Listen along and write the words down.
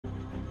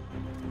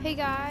Hey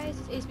guys,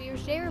 it's me.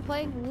 Today we're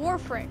playing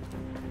Warframe.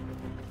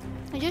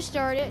 I just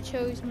started,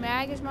 chose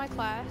Mag as my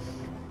class.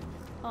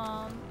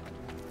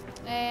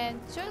 And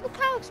so the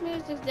kind of looks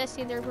smooth as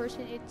Destiny third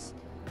person. It's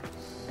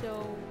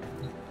so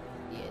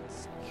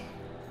it's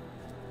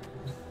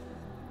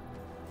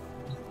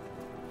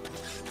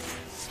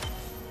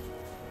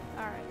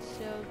alright,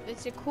 so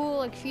it's a cool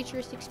like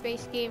futuristic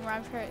space game where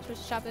I'm supposed to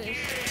stop this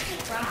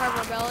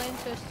rebellion,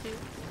 supposed to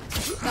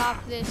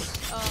stop this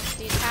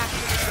the attack of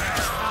the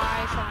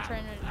guys from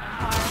trying to empire.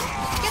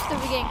 Skip the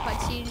beginning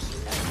cutscenes.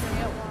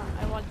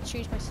 I want to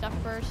choose my stuff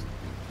first.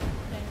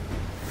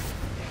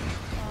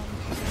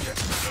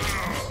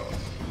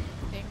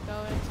 Then go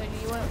and so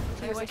you want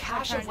There's a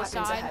cache of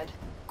weapons ahead.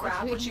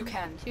 Grab what you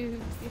can.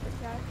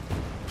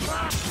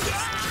 Alright,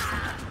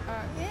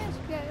 yes,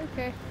 yeah,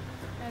 okay.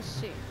 Let's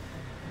see.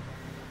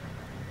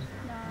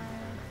 9.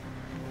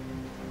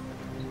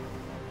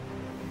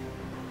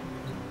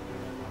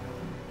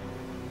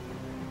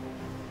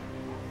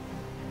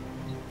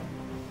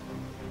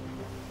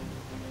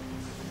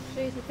 Should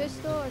I use the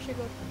pistol or should I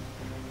go?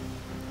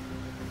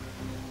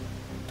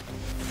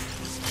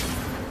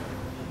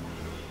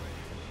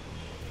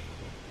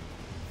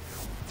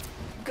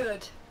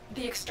 Good.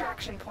 The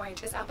extraction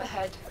point is up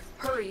ahead.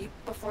 Hurry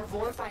before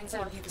Vor finds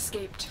out you've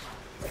escaped.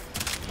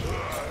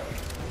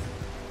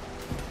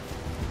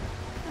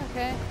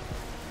 Okay.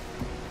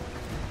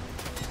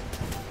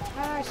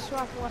 How do I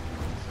swap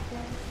weapons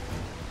again?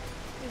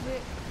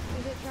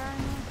 Is it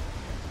trying?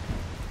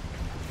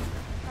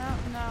 I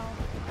don't know.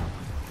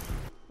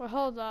 Well,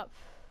 hold up.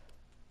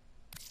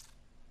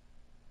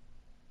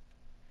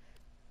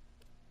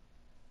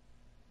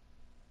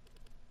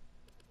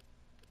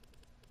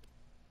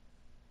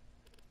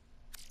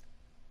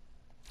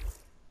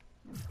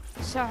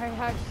 Sorry,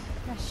 I'm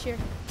not sure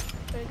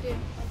what I do. Okay.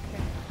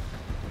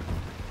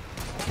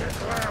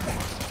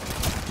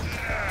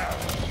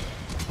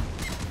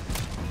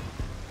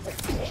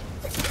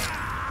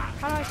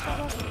 How do I stop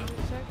up?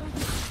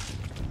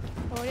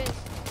 Oh, it is.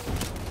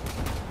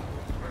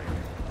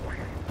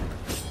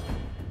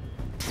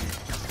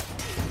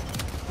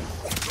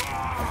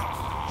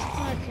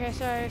 Okay,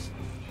 sorry.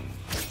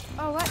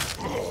 Oh, what?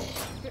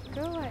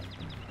 Go away.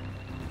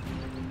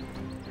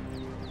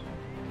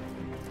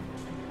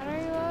 How do I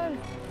reload?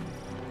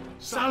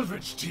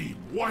 Salvage team,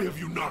 why have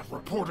you not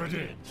reported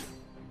in?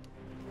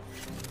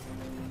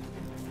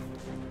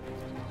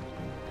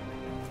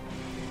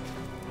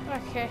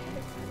 Okay.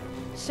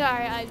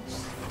 Sorry, I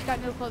just got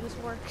no clue this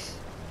works.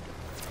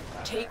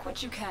 Take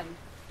what you can.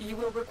 You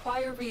will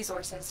require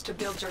resources to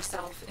build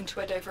yourself into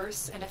a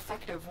diverse and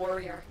effective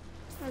warrior.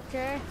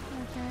 Okay,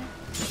 okay.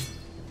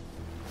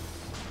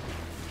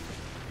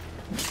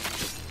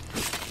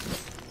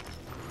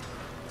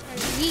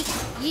 Yeet,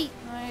 yeet.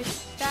 I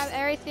stab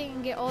everything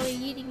and get all the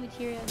yeeting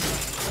materials.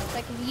 So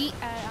I can yeet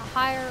at a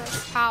higher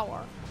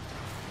power.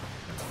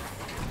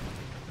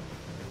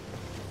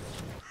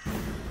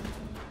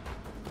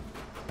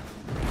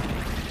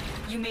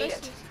 You made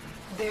it.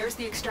 There's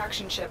the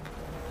extraction ship.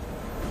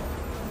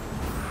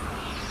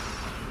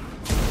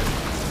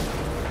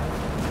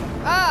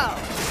 Oh!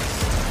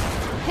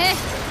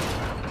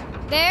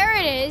 There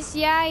it is.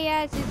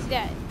 Yeah, it's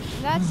dead.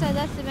 That's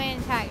the main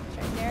antagonist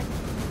right there.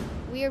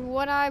 Weird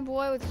one-eyed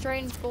boy with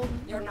strange golden.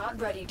 You're not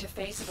ready to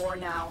face Vor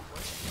now.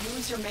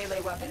 Use your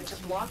melee weapon to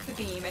block the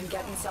beam and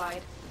get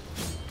inside.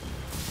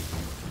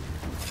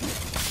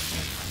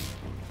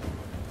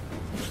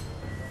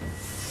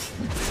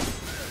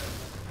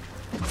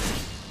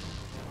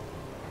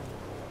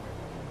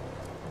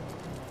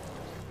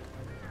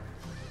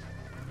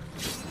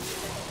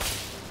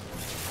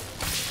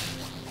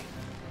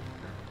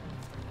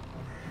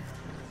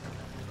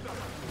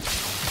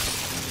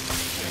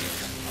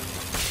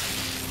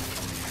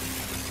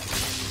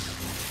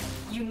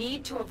 You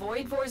need to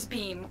avoid Vor's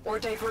beam or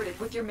divert it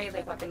with your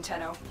melee weapon,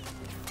 Tenno.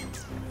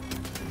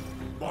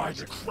 My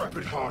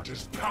decrepit heart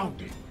is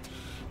pounding.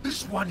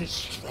 This one is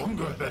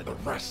stronger than the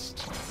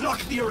rest.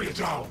 Lock the area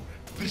down.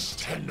 This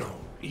Tenno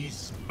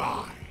is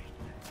mine.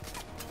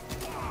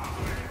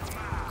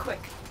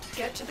 Quick,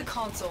 get to the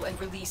console and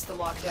release the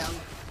lockdown.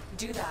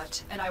 Do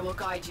that, and I will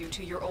guide you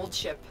to your old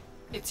ship.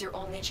 It's your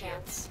only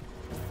chance.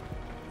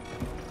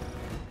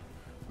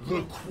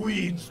 The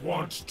Queens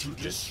want to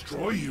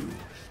destroy you,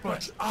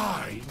 but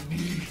I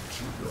need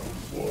to know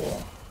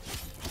more.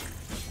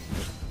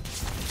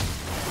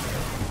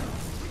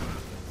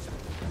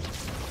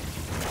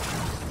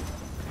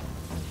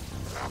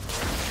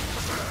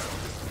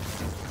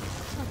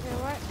 Okay,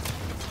 what?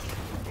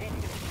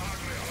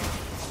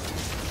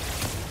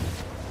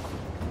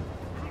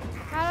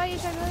 How do I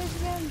use that release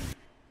again?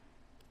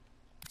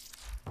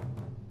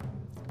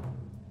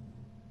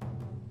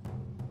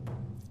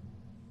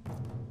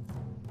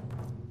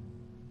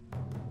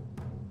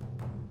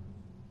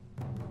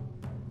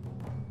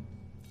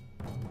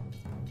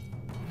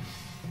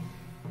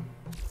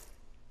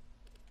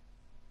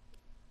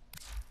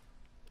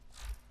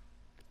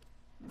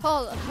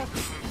 Hold up. I'm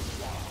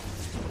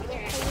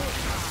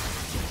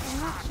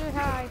not sure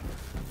how I...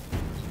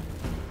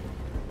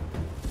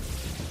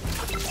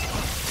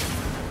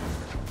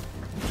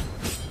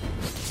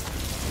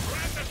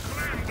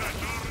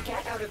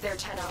 it there,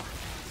 Tenno.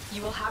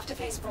 You will have to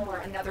face Vor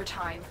another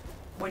time,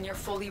 when you're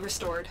fully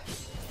restored.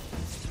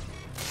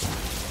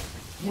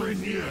 We're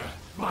near,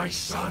 my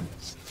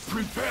sons.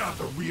 Prepare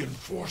the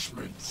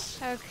reinforcements.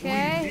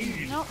 Okay. We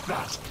need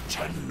that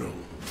Tenno.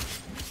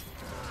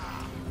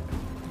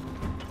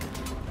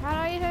 How do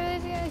I use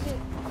this again? Is it?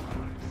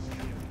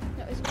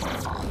 No, it's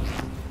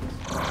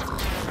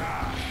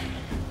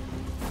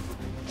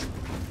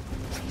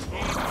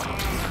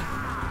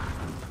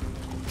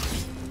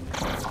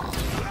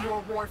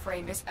Your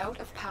Warframe is out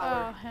of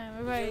power.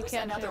 Use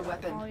another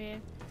weapon.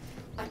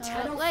 A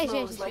Tenno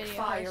flows like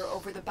fire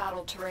over the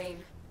battle terrain.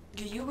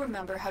 Do you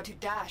remember how to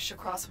dash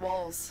across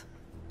walls?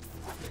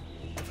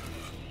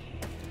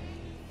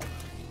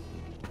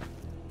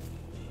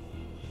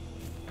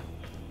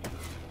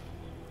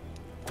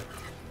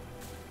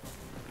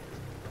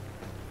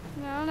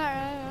 No, not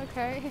really.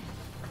 Okay.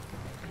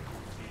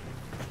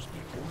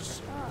 Oh,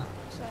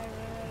 sorry.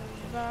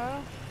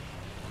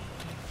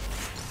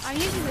 I'm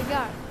using the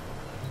gun.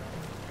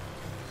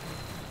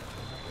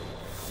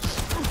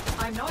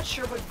 I'm not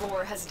sure what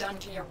Vor has done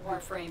to your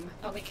Warframe,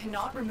 but we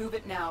cannot remove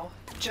it now.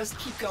 Just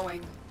keep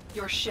going.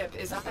 Your ship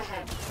is up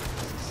ahead.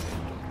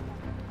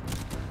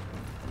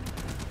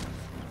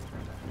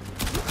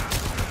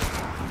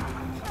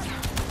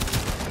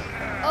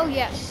 Oh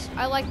yes,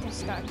 I like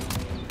this gun.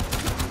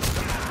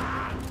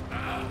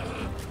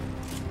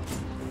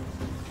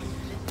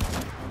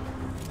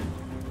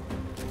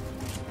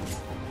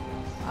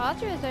 Oh,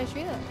 that's really nice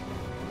feeling.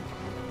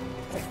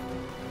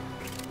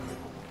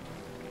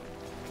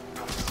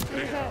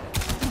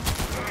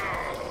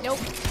 Nope.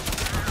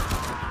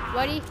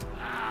 Buddy.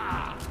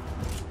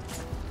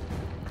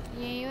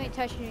 Yeah, you ain't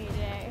touching me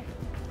today.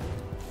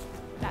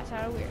 That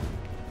sounded weird.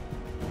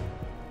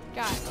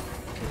 Got it.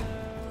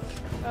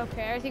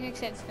 Okay, everything makes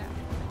sense now.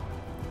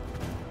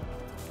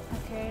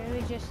 Okay,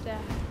 let me just, no, I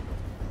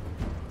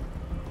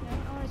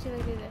want to see if I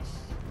can do this.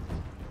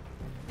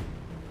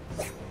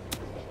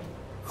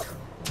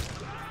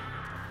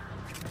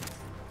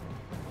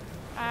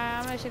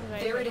 I'm gonna stick with my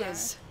There it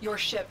is, your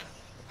ship.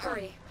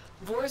 Hurry.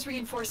 Vor's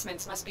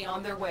reinforcements must be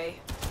on their way.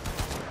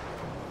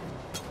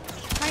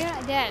 How are you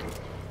not dead?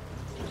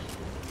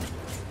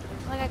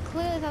 Like, I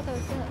clearly thought that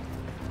was good.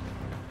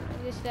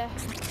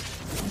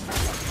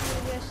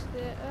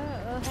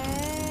 Oh,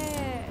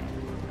 hey.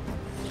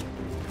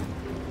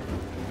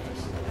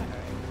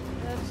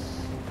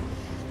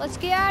 Let's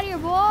get out of here,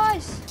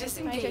 boys.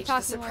 Disengage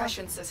the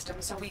suppression system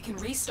so we can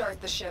restart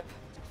the ship.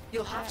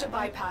 You'll have to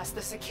bypass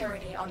the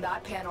security on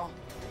that panel.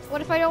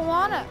 What if I don't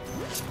wanna?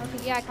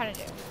 Okay, yeah, I kinda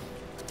do.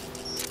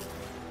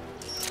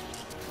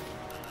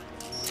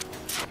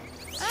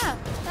 Ah,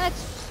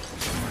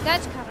 that's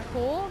kind of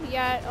cool,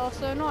 yet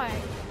also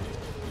annoying.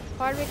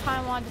 Part of me kind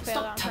of wanted to fail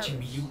Stop on touching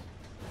me, purpose. you.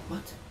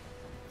 What?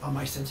 Are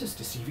my senses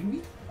deceiving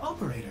me?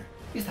 Operator,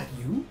 is that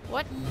you?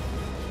 What? Is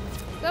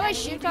that my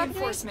ship talking to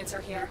me? Reinforcements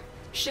are here.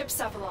 Ship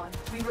Cephalon,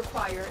 we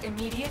require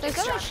immediate Is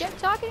that my extraction. ship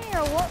talking to me,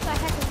 or what the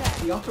heck is that?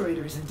 The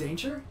operator is in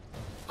danger?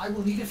 I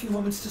will need a few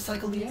moments to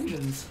cycle the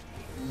engines.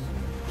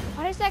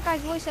 Why does that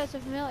guy's voice sound so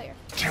familiar?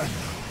 Tenno,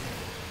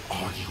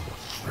 are you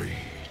afraid?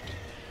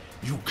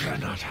 You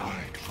cannot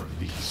hide from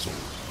these old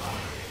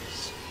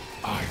eyes.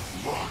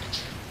 I've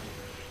marked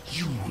you.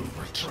 You will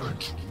return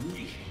to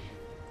me.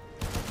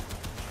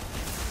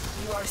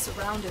 You are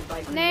surrounded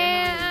by Nah,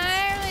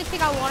 I don't really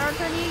think I want to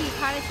return you. You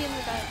kind of seem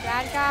like a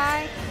bad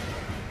guy.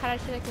 Kind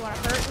of seem like you want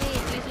to hurt me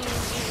and using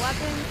your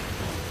weapon.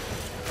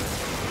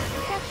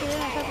 It's actually really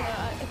nice weapon,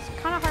 though. It's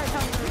kind of hard to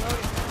tell when you're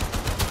reloading.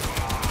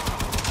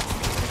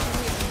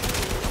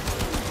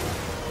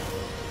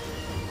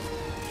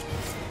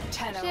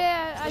 Tenno,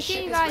 Yeah, the I've ship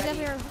seen you is guys ready. up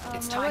here.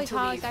 It's My time really to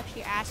colleagues leave.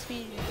 actually asked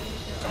me to do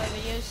other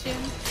videos soon,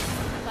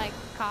 like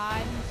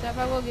COD and stuff.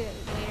 I will get it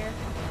later.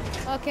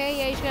 Okay,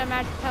 yeah, you just got a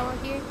magic tower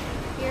here,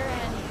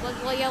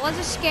 and let's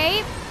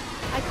escape.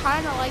 I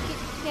kind of like it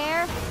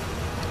there.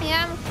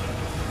 Yeah.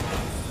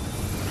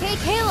 Okay,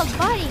 Caleb,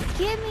 buddy,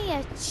 give me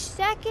a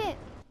second.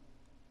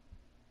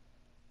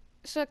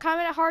 So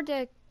kind of hard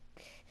to.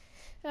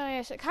 Oh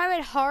yeah, so kind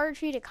of hard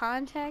for me to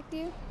contact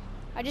you.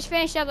 I just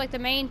finished up like the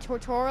main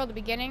tutorial at the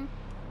beginning.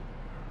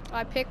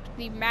 I picked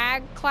the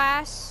mag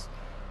class.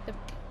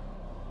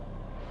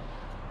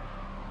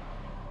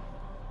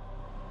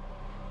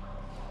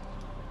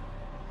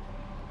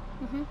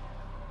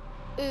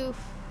 Oof.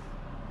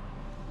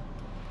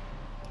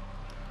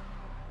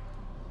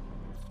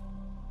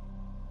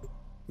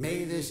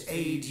 May this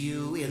aid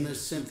you in the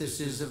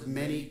synthesis of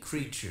many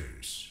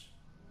creatures.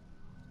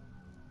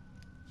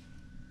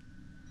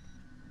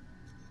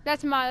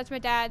 That's my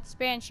dad's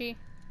Banshee.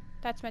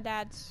 That's my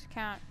dad's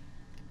account.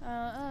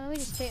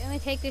 Let me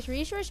take this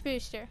resource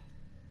booster.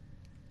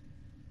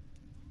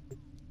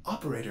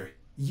 Operator,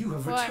 you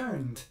have What?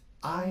 returned.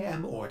 I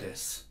am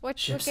Ordis. What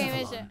Ship game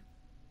is Cephalon, it?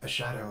 a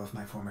shadow of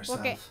my former self.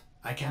 Okay.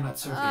 I cannot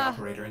serve the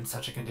operator in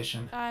such a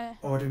condition.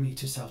 Order me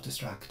to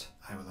self-destruct.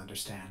 I will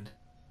understand.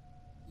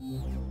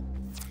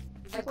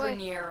 The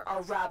Grineer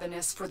are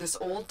ravenous for this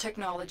old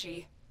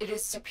technology. It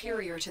is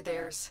superior to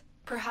theirs.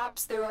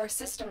 Perhaps there are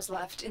systems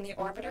left in the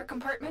orbiter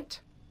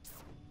compartment?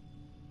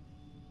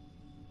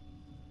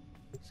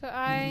 So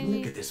I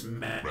look at this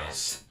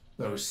mess.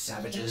 Those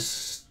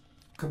savages.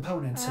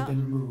 Components have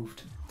been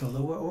removed. The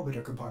lower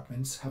orbiter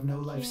compartments have no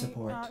life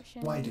support.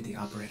 Why did the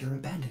operator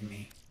abandon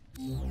me?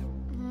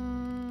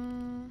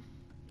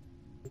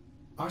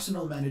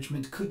 Arsenal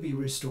management could be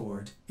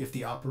restored if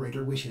the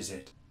operator wishes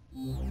it.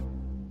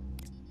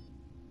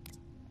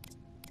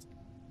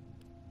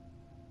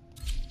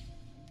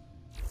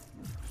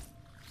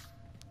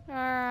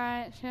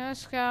 Alright, so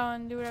let's go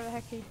and do whatever the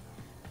heck the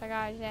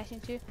guy is asking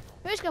to.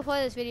 We're just gonna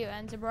play this video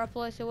ends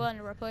abruptly, so we'll end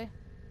abruptly.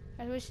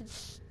 I think we should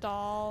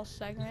stall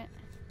segment.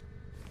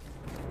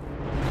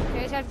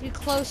 Okay, just have to be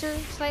closer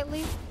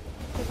slightly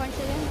to punch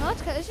it in. Oh,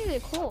 this is really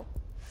cool.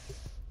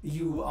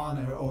 You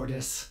honor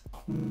Ordis.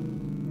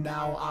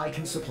 Now I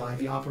can supply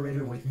the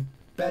operator with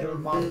better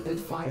monitored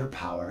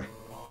firepower.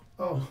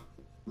 Oh,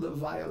 the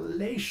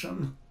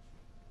violation.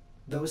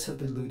 Those have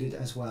been looted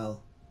as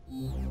well.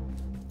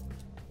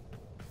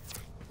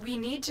 We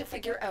need to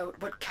figure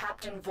out what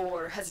Captain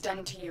Vor has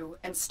done to you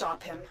and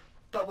stop him,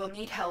 but we'll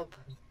need help.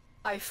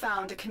 I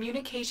found a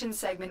communication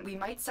segment we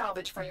might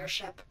salvage for your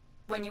ship.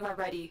 When you are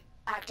ready,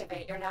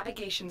 activate your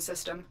navigation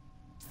system.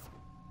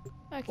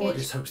 Okay.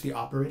 Ordis hopes the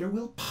operator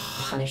will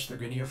punish the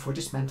Grineer for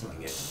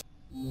dismantling it.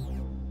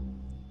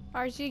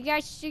 Alright, so you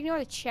guys just ignore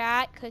the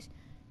chat, because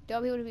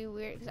don't be able to be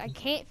weird, because I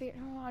can't figure.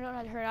 Oh, I don't know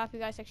how to turn it off. You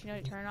guys actually know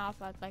to turn it off.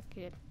 I'd like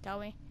you to tell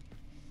me.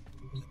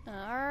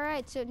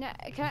 Alright, so now,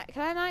 can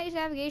I not use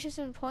navigation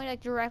system to point like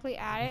directly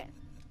at it?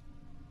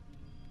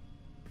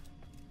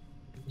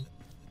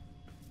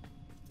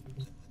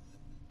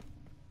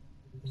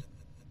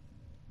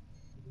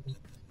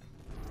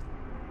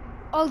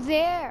 Oh,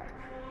 there!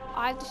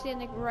 I have to stand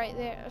like right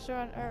there. So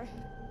on Earth.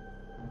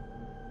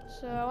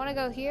 So I want to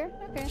go here.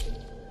 Okay.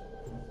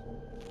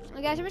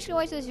 Well, guys, I'm just gonna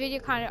wait till this video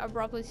kind of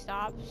abruptly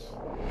stops.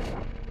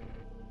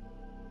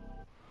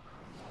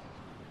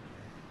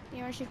 You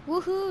know, it's just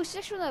woohoo! It's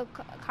just one of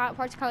the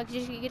parts of college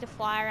you get to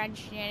fly around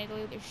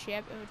shenanigans with your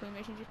ship in between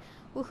missions. Just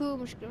woohoo!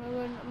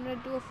 I'm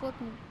gonna do a flip,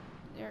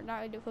 or not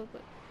really do a flip,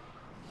 but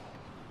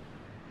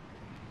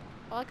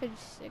I could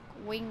just like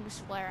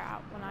wings flare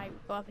out when I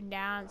go up and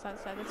down. So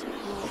that's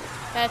cool.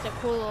 That's a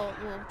cool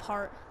little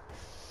part.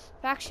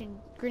 Faction,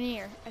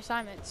 Grineer,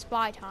 assignment,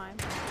 spy time.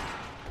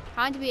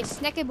 Time to be a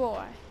sneaky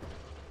boy.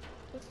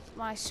 With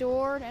my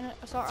sword and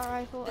assault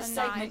rifle and the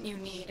segment you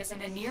need is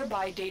in a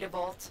nearby data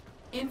vault.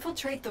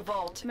 Infiltrate the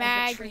vault and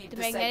retrieve the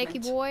the magnetic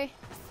segment. boy.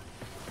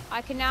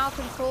 I can now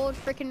control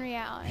freaking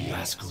reality. The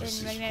Ascus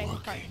is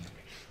working,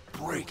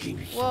 breaking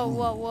whoa,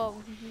 whoa, whoa!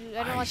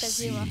 I don't want that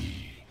zero.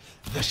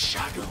 The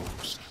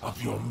shadows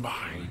of your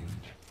mind.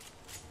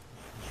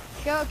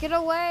 Go, get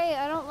away!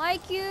 I don't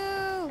like you,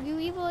 you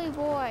evil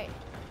boy.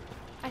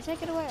 I said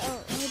get away.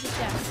 Oh, let me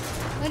just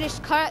I'm gonna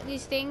just cut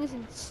these things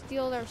and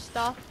steal their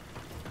stuff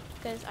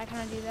because I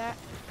kind of do that.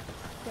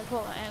 Okay,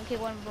 cool. And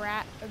one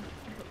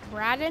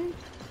Braden.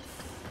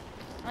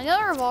 I know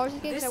the revolvers in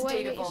case I went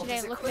yesterday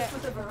and looked at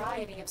with a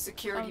variety of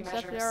security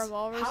measures.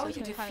 How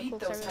you defeat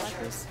those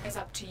measures is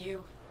up to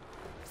you.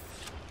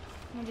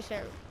 Let me just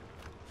say.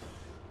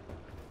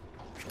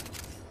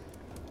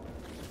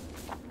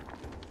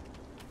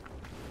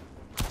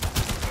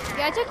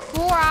 Yeah, it took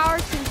 4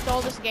 hours to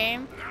install this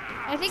game.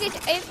 I think it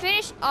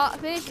finished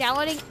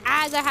downloading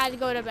as I had to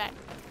go to bed,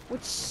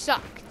 which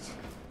sucked.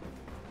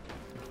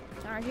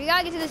 Alright, we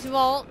gotta get to this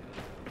vault.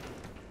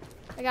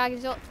 I gotta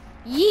get to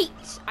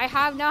yeet! I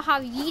now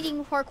have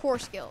yeeting parkour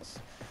skills.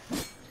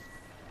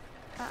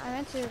 I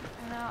meant to.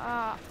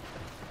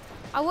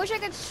 I wish I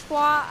could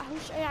squat.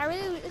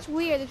 It's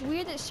weird. It's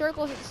weird that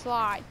circles and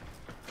slide.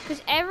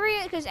 Because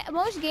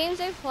most games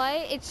I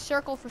play, it's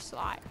circle for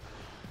slide,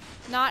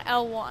 not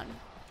L1.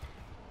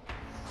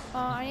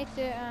 I need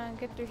to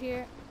get through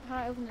here. How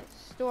do I open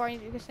this door? I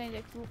need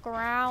to look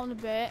around a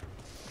bit.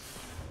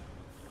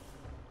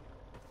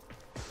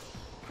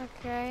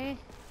 Okay.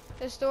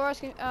 This door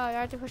is I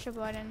have to push a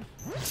button.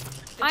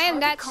 I am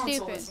that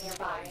stupid. Is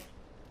nearby.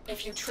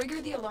 If you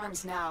trigger the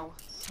alarms now,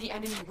 the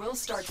enemy will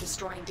start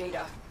destroying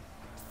data.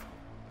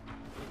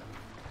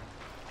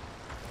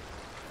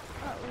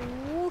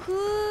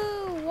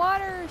 Woohoo!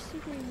 Water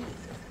super heat.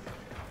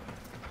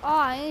 Oh,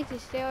 I need to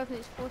stay away from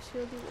these force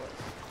field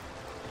woods.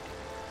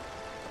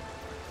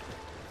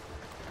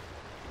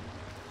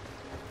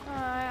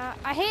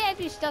 I hate having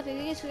to be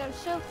stealthy because I'm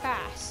so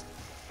fast.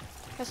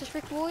 That's just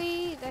freak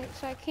boy,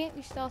 so I can't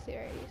be stealthy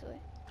very easily.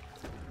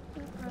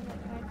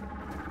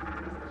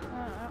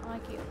 I don't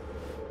like you.